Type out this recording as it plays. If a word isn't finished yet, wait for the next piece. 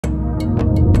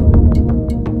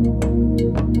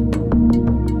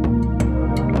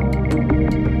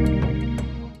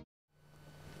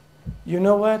You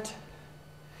know what?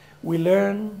 We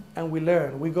learn and we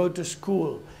learn. We go to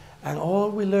school and all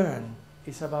we learn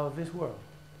is about this world.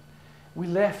 We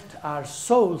left our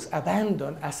souls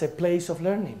abandoned as a place of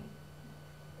learning.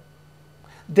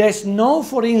 There's no,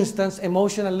 for instance,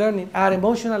 emotional learning. Our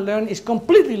emotional learning is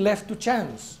completely left to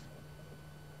chance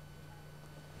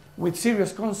with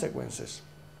serious consequences,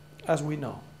 as we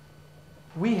know.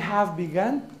 We have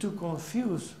begun to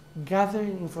confuse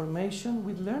gathering information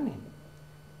with learning.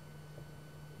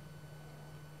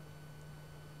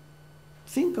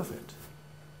 Think of it.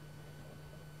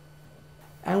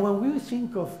 And when we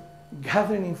think of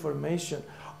gathering information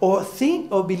or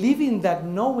believing that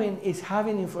knowing is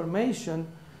having information,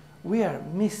 we are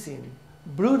missing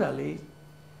brutally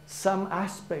some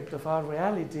aspect of our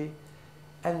reality,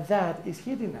 and that is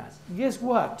hitting us. Guess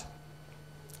what?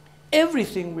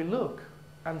 Everything we look,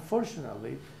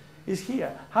 unfortunately, is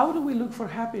here. How do we look for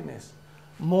happiness?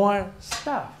 More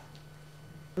stuff.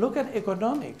 Look at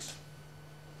economics.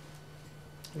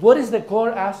 What is the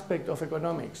core aspect of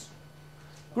economics?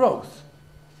 Growth.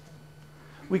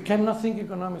 We cannot think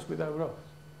economics without growth.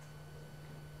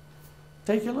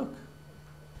 Take a look.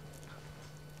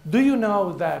 Do you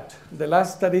know that the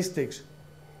last statistics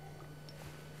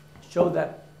show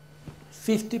that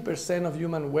 50% of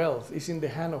human wealth is in the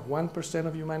hand of 1%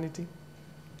 of humanity?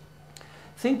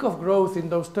 Think of growth in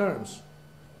those terms.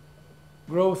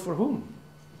 Growth for whom?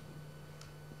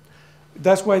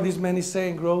 That's why this man is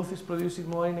saying growth is producing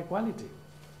more inequality.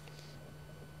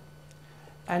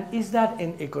 And is that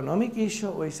an economic issue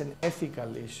or is it an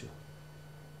ethical issue?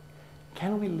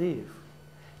 Can we live?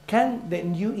 Can the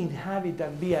new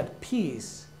inhabitant be at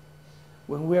peace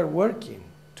when we are working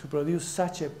to produce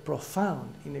such a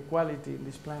profound inequality in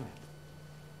this planet?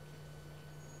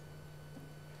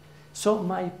 So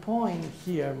my point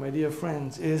here, my dear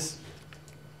friends, is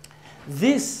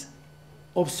this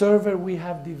observer we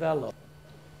have developed,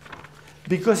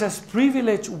 because has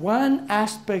privileged one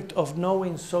aspect of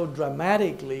knowing so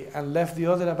dramatically and left the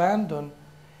other abandoned,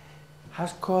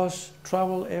 has caused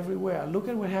trouble everywhere. Look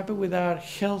at what happened with our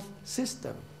health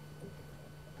system.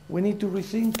 We need to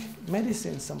rethink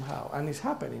medicine somehow, and it's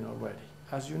happening already,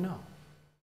 as you know.